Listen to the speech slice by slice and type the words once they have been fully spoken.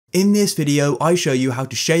In this video, I show you how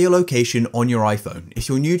to share your location on your iPhone. If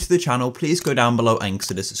you're new to the channel, please go down below and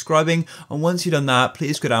consider subscribing. And once you've done that,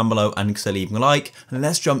 please go down below and consider leaving a like. And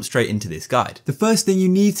let's jump straight into this guide. The first thing you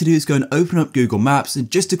need to do is go and open up Google Maps.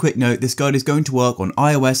 And just a quick note, this guide is going to work on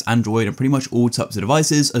iOS, Android, and pretty much all types of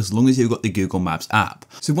devices as long as you've got the Google Maps app.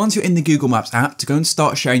 So once you're in the Google Maps app, to go and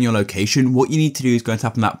start sharing your location, what you need to do is go and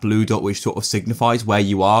tap on that blue dot, which sort of signifies where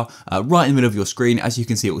you are, right in the middle of your screen. As you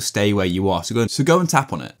can see, it will stay where you are. So go and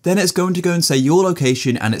tap on it. Then it's going to go and say your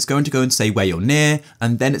location, and it's going to go and say where you're near,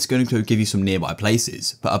 and then it's going to give you some nearby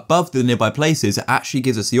places. But above the nearby places, it actually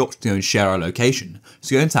gives us the option to go and share our location.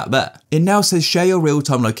 So go and tap there. It now says share your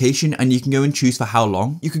real-time location, and you can go and choose for how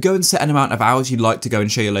long. You could go and set an amount of hours you'd like to go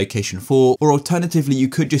and share your location for, or alternatively, you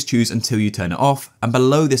could just choose until you turn it off. And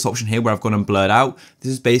below this option here where I've gone and blurred out,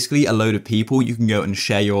 this is basically a load of people you can go and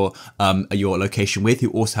share your location with who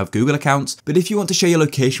also have Google accounts. But if you want to share your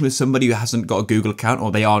location with somebody who hasn't got a Google account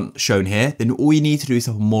or they aren't shown here, then all you need to do is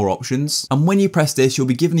have more options. And when you press this, you'll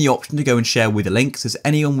be given the option to go and share with a link. So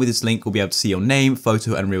anyone with this link will be able to see your name,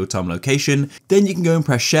 photo, and real-time location. Then you can go and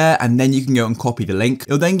press share, and then you can go and copy the link.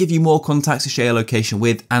 It'll then give you more contacts to share your location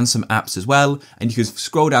with and some apps as well. And you can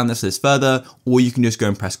scroll down this list further, or you can just go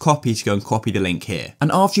and press copy to go and copy the link here.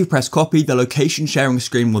 And after you press copy, the location sharing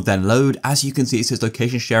screen will then load. As you can see, it says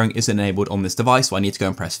location sharing is enabled on this device, so I need to go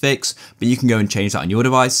and press fix, but you can go and change that on your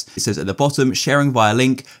device. It says at the bottom, sharing via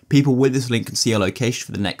link. People with this link can see our location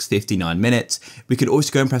for the next 59 minutes. We could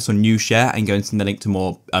also go and press on new share and go and send the link to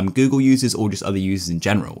more Google users or just other users in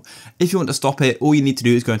general. If you want to stop it, all you need to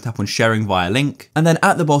do is go and tap on sharing via link. And then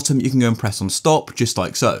at the bottom, you can go and press on stop, just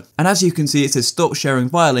like so. And as you can see, it says stop sharing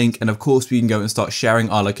via link. And of course, we can go and start sharing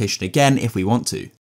our location again if we want to.